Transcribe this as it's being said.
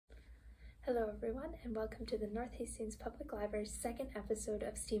Hello everyone, and welcome to the North Hastings Public Library's second episode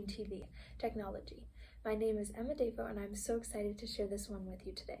of STEAM TV, Technology. My name is Emma Davo, and I'm so excited to share this one with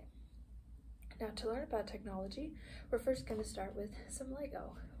you today. Now, to learn about technology, we're first going to start with some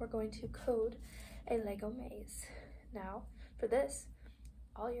Lego. We're going to code a Lego maze. Now, for this,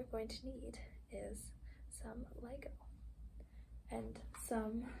 all you're going to need is some Lego and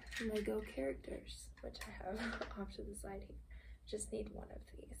some Lego characters, which I have off to the side here. Just need one of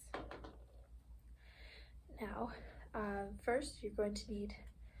these. Now, first you're going to need,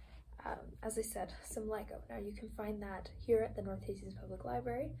 as I said, some Lego. Now you can find that here at the North Hastings Public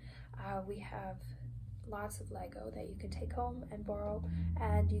Library. We have lots of Lego that you can take home and borrow,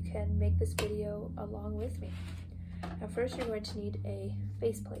 and you can make this video along with me. Now first you're going to need a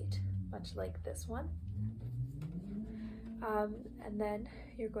faceplate, much like this one. And then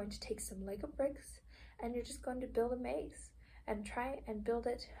you're going to take some Lego bricks, and you're just going to build a maze and try and build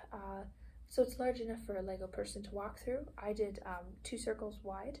it so it's large enough for a Lego person to walk through. I did 2 circles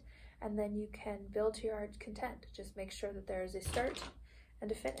wide, and then you can build to your heart's content. Just make sure that there is a start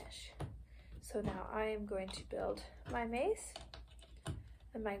and a finish. So now I am going to build my maze,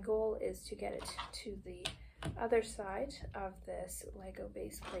 and my goal is to get it to the other side of this Lego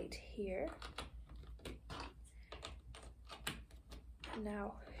base plate here.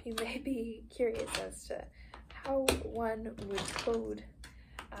 Now, you may be curious as to how one would code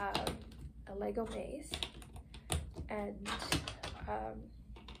a Lego maze, and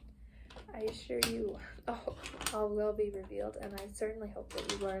I assure you all will be revealed, and I certainly hope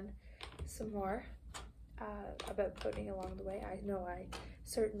that you learn some more about coding along the way. I know I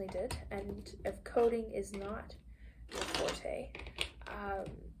certainly did, and if coding is not your forte,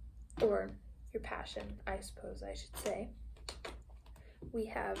 or your passion, I suppose I should say, we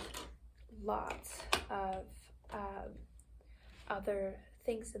have lots of other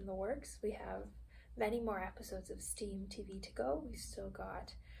things in the works. We have many more episodes of STEAM TV to go. We've still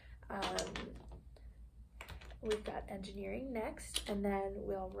got we've got engineering next, and then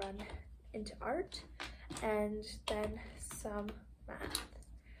we'll run into art, and then some math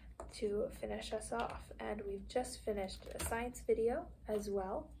to finish us off. And we've just finished a science video as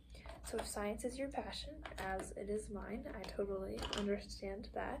well. So if science is your passion, as it is mine, I totally understand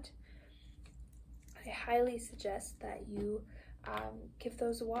that. I highly suggest that you give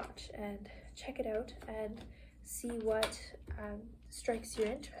those a watch and check it out and see what strikes your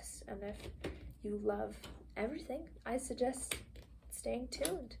interest. And if you love everything, I suggest staying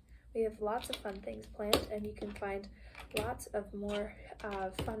tuned. We have lots of fun things planned, and you can find lots of more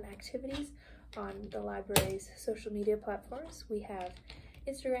fun activities on the library's social media platforms. We have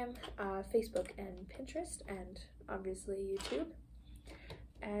Instagram, Facebook, and Pinterest, and obviously YouTube.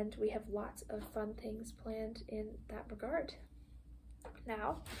 And we have lots of fun things planned in that regard.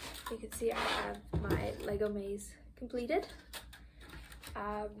 Now, you can see I have my Lego maze completed.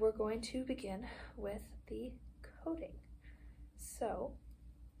 We're going to begin with the coding. So,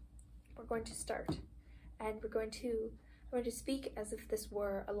 we're going to start, and I'm going to speak as if this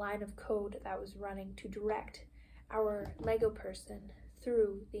were a line of code that was running to direct our Lego person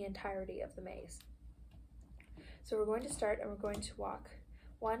through the entirety of the maze. So we're going to start, and we're going to walk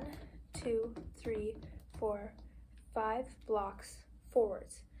 1, 2, 3, 4, 5 blocks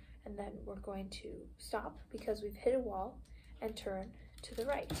forwards, and then we're going to stop because we've hit a wall and turn to the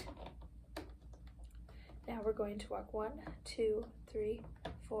right. Now we're going to walk 1, 2, 3,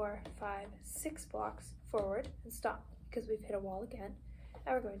 4, 5, 6 blocks forward and stop because we've hit a wall again,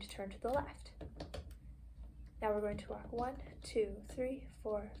 and we're going to turn to the left. Now we're going to walk 1, 2, 3,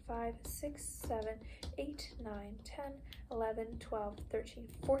 4, 5, 6, 7, 8, 9, 10, 11, 12, 13,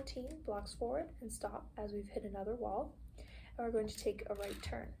 14 blocks forward and stop as we've hit another wall. And we're going to take a right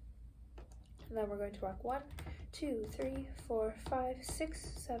turn. And then we're going to walk 1, 2, 3, 4, 5,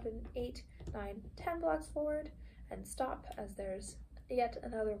 6, 7, 8, 9, 10 blocks forward and stop as there's yet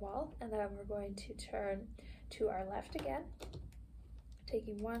another wall. And then we're going to turn to our left again,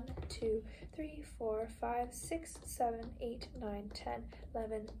 taking 1, 2, 3, 4, 5, 6, 7, 8, 9, 10,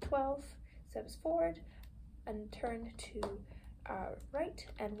 11, 12 steps forward and turn to our right,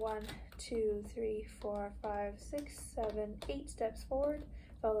 and 1, 2, 3, 4, 5, 6, 7, 8 steps forward,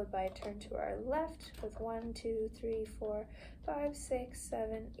 followed by a turn to our left with 1, 2, 3, 4, 5, 6,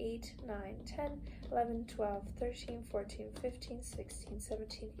 7, 8, 9, 10, 11, 12, 13, 14, 15, 16,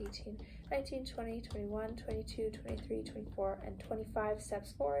 17, 18, 19, 20, 21, 22, 23, 24, and 25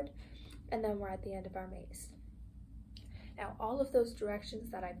 steps forward, and then we're at the end of our maze. Now, all of those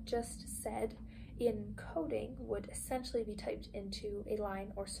directions that I've just said in coding would essentially be typed into a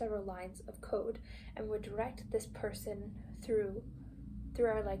line or several lines of code and would direct this person through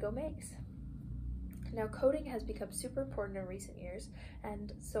our Lego maze. Now, coding has become super important in recent years,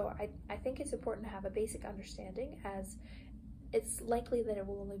 and so I think it's important to have a basic understanding, as it's likely that it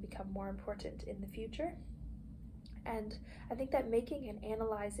will only become more important in the future. And I think that making and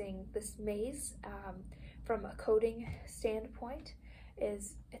analyzing this maze from a coding standpoint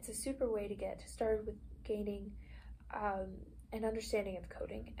it's a super way to get started with gaining an understanding of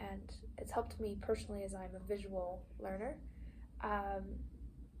coding, and it's helped me personally as I'm a visual learner.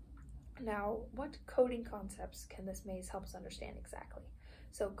 Now, what coding concepts can this maze help us understand exactly?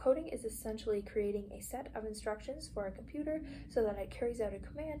 So coding is essentially creating a set of instructions for a computer so that it carries out a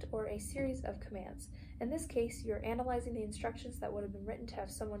command or a series of commands. In this case, you're analyzing the instructions that would have been written to have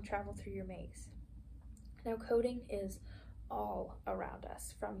someone travel through your maze. Now, coding is all around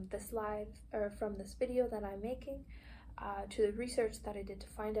us, from this video that I'm making to the research that I did to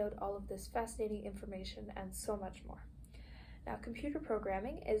find out all of this fascinating information and so much more. Now, computer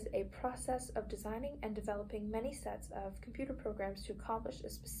programming is a process of designing and developing many sets of computer programs to accomplish a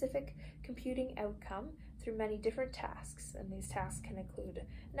specific computing outcome through many different tasks, and these tasks can include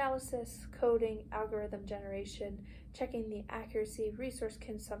analysis, coding, algorithm generation, checking the accuracy, resource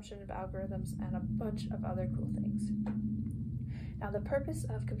consumption of algorithms, and a bunch of other cool things. Now, the purpose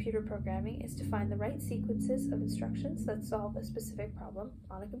of computer programming is to find the right sequences of instructions that solve a specific problem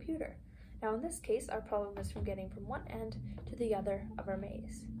on a computer. Now, in this case, our problem is from getting from one end to the other of our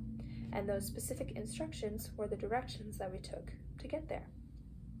maze, and those specific instructions were the directions that we took to get there.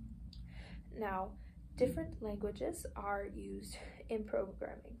 Now, different languages are used in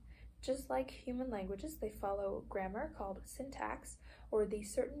programming. Just like human languages, they follow grammar called syntax, or the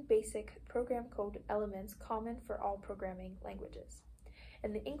certain basic program code elements common for all programming languages.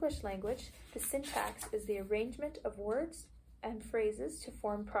 In the English language, the syntax is the arrangement of words and phrases to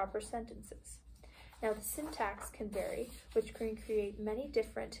form proper sentences. Now, the syntax can vary, which can create many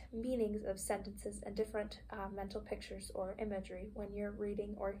different meanings of sentences and different mental pictures or imagery when you're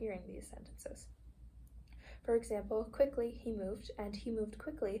reading or hearing these sentences. For example, quickly he moved and he moved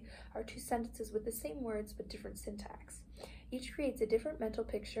quickly are two sentences with the same words but different syntax. Each creates a different mental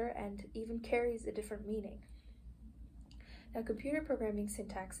picture and even carries a different meaning. Now, computer programming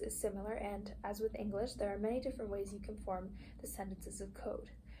syntax is similar, and as with English, there are many different ways you can form the sentences of code.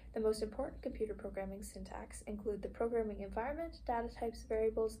 The most important computer programming syntax include the programming environment, data types,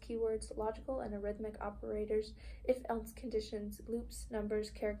 variables, keywords, logical and arithmetic operators, if-else conditions, loops, numbers,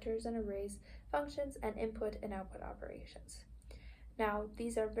 characters and arrays, functions, and input and output operations. Now,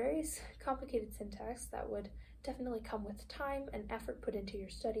 these are various complicated syntax that would definitely come with time and effort put into your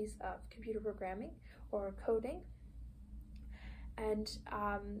studies of computer programming or coding. And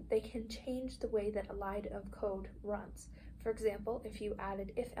they can change the way that a line of code runs. For example, if you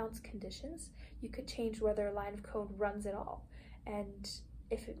added if-else conditions, you could change whether a line of code runs at all. And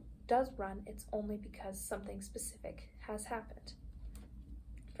if it does run, it's only because something specific has happened.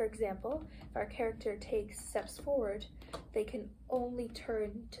 For example, if our character takes steps forward, they can only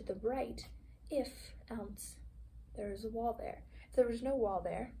turn to the right if else there is a wall there. If there was no wall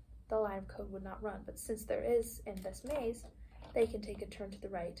there, the line of code would not run. But since there is in this maze, they can take a turn to the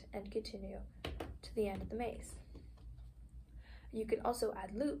right and continue to the end of the maze. You can also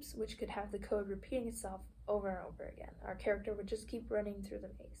add loops, which could have the code repeating itself over and over again. Our character would just keep running through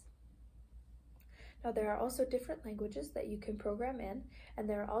the maze. Now, there are also different languages that you can program in, and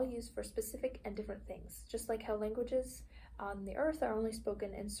they're all used for specific and different things, just like how languages on the earth are only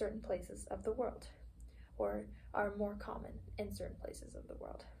spoken in certain places of the world, or are more common in certain places of the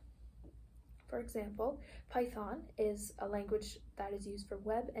world. For example, Python is a language that is used for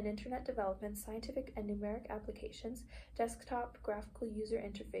web and internet development, scientific and numeric applications, desktop, graphical user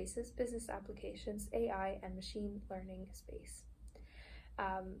interfaces, business applications, AI, and machine learning space.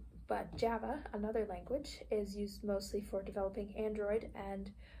 But Java, another language, is used mostly for developing Android and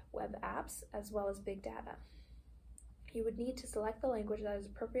web apps, as well as big data. You would need to select the language that is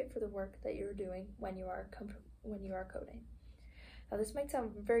appropriate for the work that you're doing when you are coding. Now, this might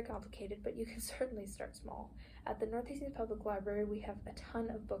sound very complicated, but you can certainly start small. At the Northeastern Public Library, we have a ton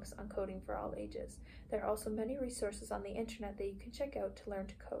of books on coding for all ages. There are also many resources on the internet that you can check out to learn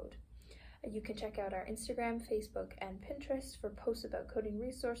to code. You can check out our Instagram, Facebook, and Pinterest for posts about coding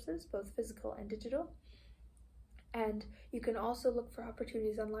resources, both physical and digital. And you can also look for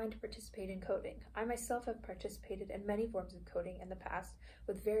opportunities online to participate in coding. I myself have participated in many forms of coding in the past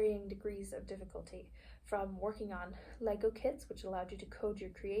with varying degrees of difficulty, from working on Lego kits, which allowed you to code your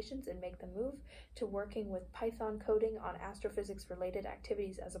creations and make them move, to working with Python coding on astrophysics-related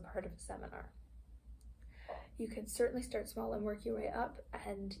activities as a part of a seminar. You can certainly start small and work your way up,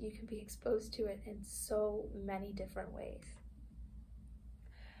 and you can be exposed to it in so many different ways.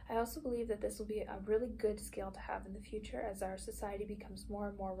 I also believe that this will be a really good skill to have in the future as our society becomes more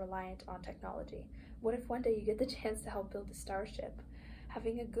and more reliant on technology. What if one day you get the chance to help build a starship?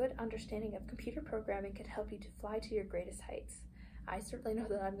 Having a good understanding of computer programming can help you to fly to your greatest heights. I certainly know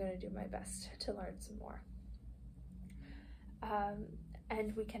that I'm going to do my best to learn some more.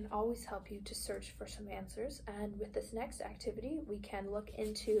 And we can always help you to search for some answers. And with this next activity, we can look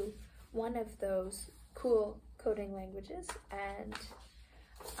into one of those cool coding languages and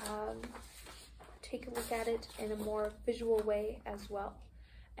take a look at it in a more visual way as well,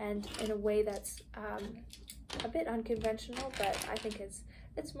 and in a way that's a bit unconventional, but I think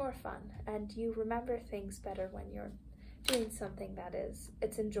it's more fun, and you remember things better when you're doing something that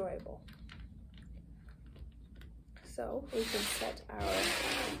it's enjoyable. So we can set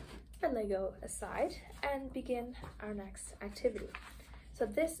our Lego aside and begin our next activity. So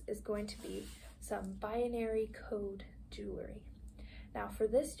this is going to be some binary code jewelry. Now for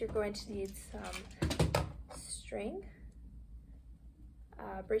this, you're going to need some string.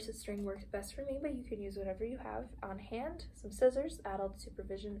 Bracelet string works best for me, but you can use whatever you have on hand. Some scissors, adult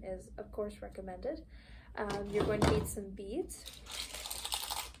supervision is of course recommended. You're going to need some beads.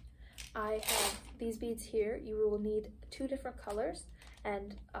 I have these beads here. You will need 2 different colors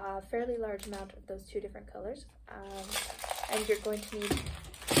and a fairly large amount of those 2 different colors. And you're going to need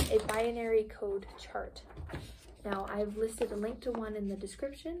a binary code chart. Now, I've listed a link to one in the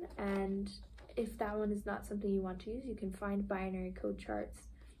description, and if that one is not something you want to use, you can find binary code charts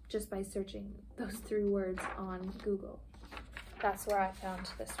just by searching those 3 words on Google. That's where I found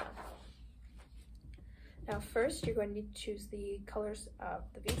this one. Now first, you're going to choose the colors of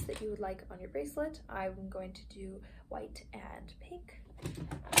the beads that you would like on your bracelet. I'm going to do white and pink.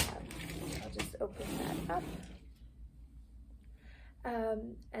 I'll just open that up.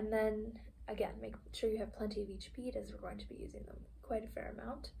 And then, again, make sure you have plenty of each bead, as we're going to be using them quite a fair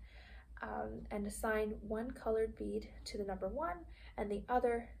amount. And assign one colored bead to the number 1 and the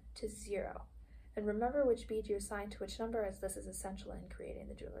other to 0. And remember which bead you assign to which number, as this is essential in creating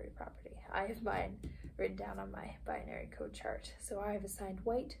the jewelry property. I have mine written down on my binary code chart. So I have assigned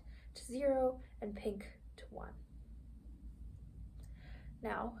white to 0 and pink to 1.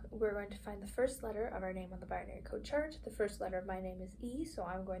 Now we're going to find the first letter of our name on the binary code chart. The first letter of my name is E, so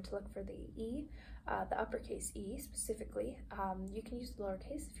I'm going to look for the E, the uppercase E specifically. You can use the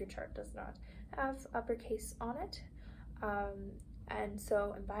lowercase if your chart does not have uppercase on it. And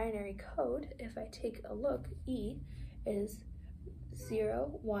so in binary code, if I take a look, E is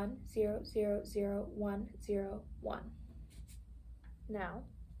 0, 1, 0, 0, 0, 1, 0, 1. Now,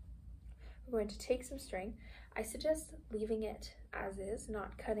 we're going to take some string. I suggest leaving it as is,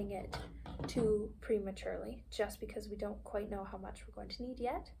 not cutting it too prematurely, just because we don't quite know how much we're going to need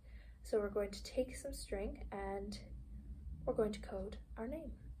yet. So we're going to take some string and we're going to code our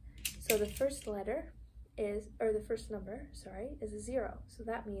name. So the first letter is, or the first number, sorry, is a 0. So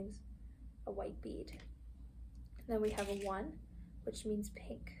that means a white bead. Then we have a 1, which means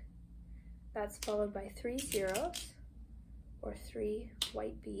pink. That's followed by 3 zeros, or 3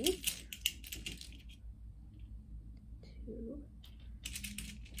 white beads. 2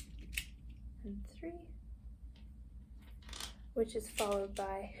 and 3, which is followed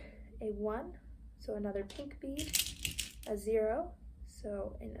by a 1, so another pink bead, a 0,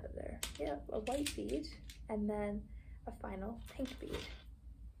 so another, a white bead, and then a final pink bead.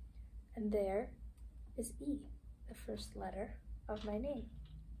 And there is E, the first letter of my name.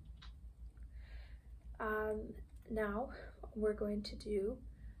 Now we're going to do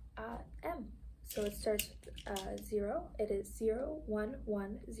M. So it starts with 0. It is 0, 1,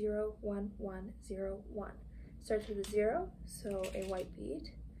 1, 0, 1, 1, 0, 1. Starts with a 0, so a white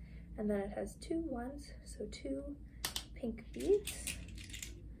bead. And then it has 2 1s, so 2 pink beads.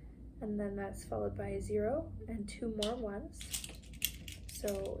 And then that's followed by a 0 and 2 more 1s.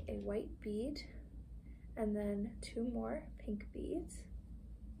 So a white bead, and then 2 more pink beads.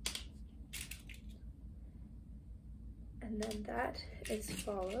 And then that is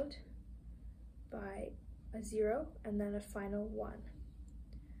followed by a 0 and then a final 1.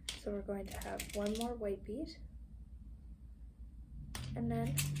 So we're going to have 1 more white bead and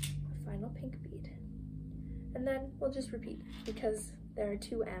then a final pink bead. And then we'll just repeat because there are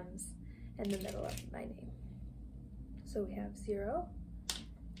 2 M's in the middle of my name. So we have 0,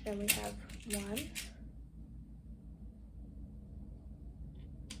 then we have 1,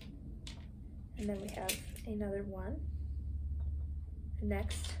 and then we have another 1.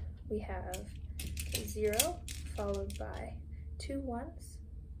 Next we have a 0 followed by 2 1s.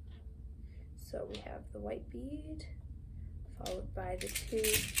 So we have the white bead followed by the 2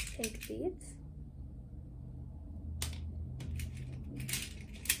 pink beads.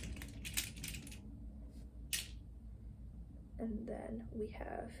 and then we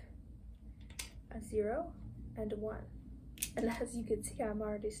have a 0 and a 1. And as you can see, I'm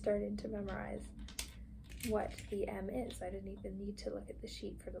already starting to memorize what the M is. I didn't even need to look at the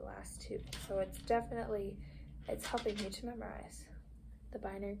sheet for the last two. So it's helping me to memorize the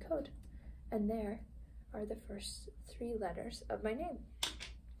binary code. And there are the first 3 letters of my name.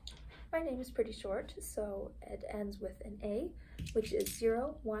 My name is pretty short, so it ends with an A, which is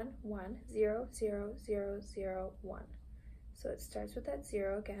 0, 1, 1, 0, 0, 0, 0, 1. So it starts with that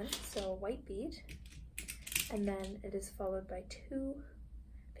 0 again, so a white bead, and then it is followed by 2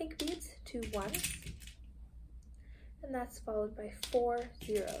 pink beads, 2 1s, and that's followed by 4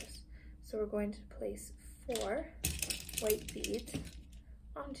 zeros. So we're going to place 4 white beads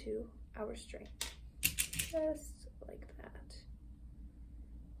onto our string, just like that.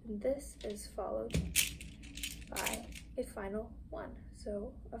 And this is followed by a final 1,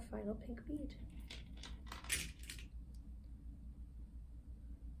 so a final pink bead.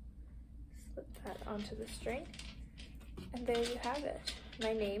 Slip that onto the string, and there you have it,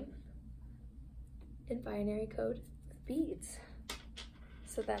 my name in binary code with beads.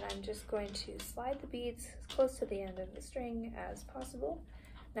 So then I'm just going to slide the beads as close to the end of the string as possible.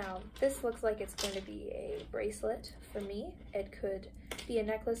 Now this looks like it's going to be a bracelet for me. It could be a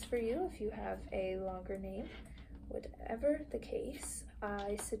necklace for you if you have a longer name. Whatever the case,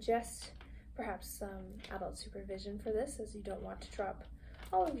 I suggest perhaps some adult supervision for this, as you don't want to drop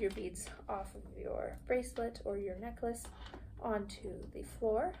all of your beads off of your bracelet or your necklace onto the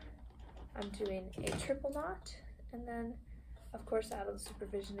floor. I'm doing a triple knot, and then of course adult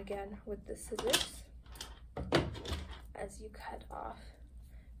supervision again with the scissors as you cut off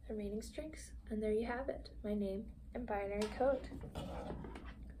the remaining strings. And there you have it, my name in binary code.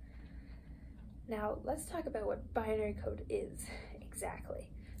 Now let's talk about what binary code is exactly.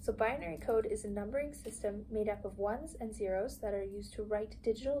 So binary code is a numbering system made up of 1s and 0s that are used to write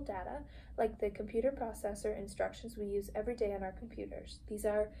digital data, like the computer processor instructions we use every day on our computers. These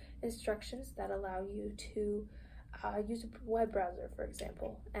are instructions that allow you to use a web browser, for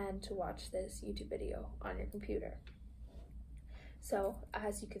example, and to watch this YouTube video on your computer. So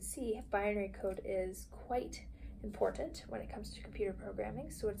as you can see, binary code is quite important when it comes to computer programming,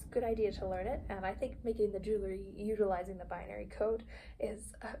 so it's a good idea to learn it. And I think making the jewelry utilizing the binary code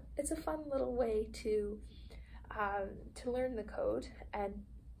is it's a fun little way to learn the code, and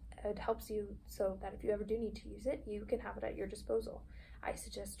it helps you so that if you ever do need to use it, you can have it at your disposal. I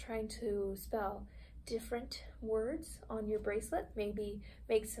suggest trying to spell different words on your bracelet. Maybe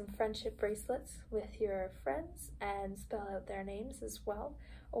make some friendship bracelets with your friends and spell out their names as well,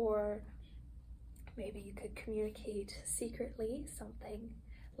 or maybe you could communicate secretly, something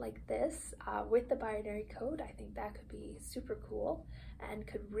like this with the binary code. I think that could be super cool and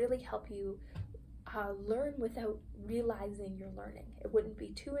could really help you learn without realizing you're learning. It wouldn't be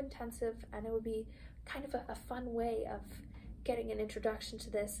too intensive, and it would be kind of a fun way of getting an introduction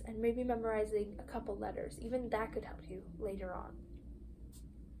to this and maybe memorizing a couple letters. Even that could help you later on.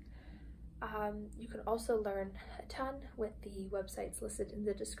 You can also learn a ton with the websites listed in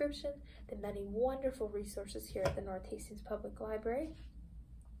the description, the many wonderful resources here at the North Hastings Public Library.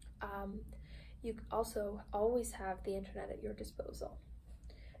 You also always have the internet at your disposal.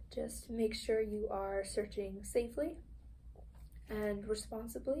 Just make sure you are searching safely and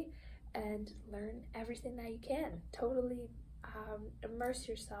responsibly, and learn everything that you can. Totally immerse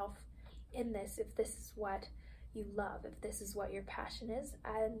yourself in this if this is what you love, if this is what your passion is,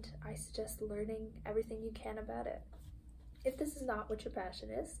 and I suggest learning everything you can about it. If this is not what your passion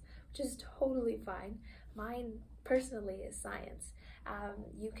is, which is totally fine, mine personally is science,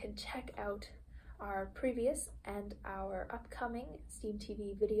 you can check out our previous and our upcoming STEAM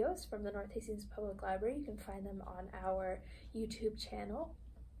TV videos from the North Hastings Public Library. You can find them on our YouTube channel.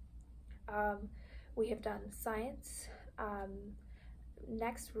 We have done science.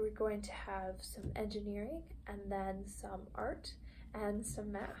 Next, we're going to have some engineering, and then some art and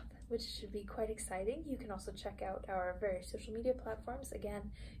some math, which should be quite exciting. You can also check out our various social media platforms.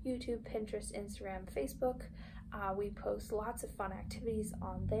 Again, YouTube, Pinterest, Instagram, Facebook. We post lots of fun activities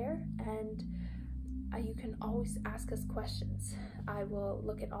on there, and you can always ask us questions. I will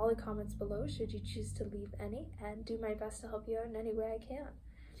look at all the comments below should you choose to leave any, and do my best to help you out in any way I can.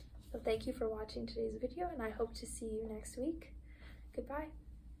 So thank you for watching today's video, and I hope to see you next week. Goodbye.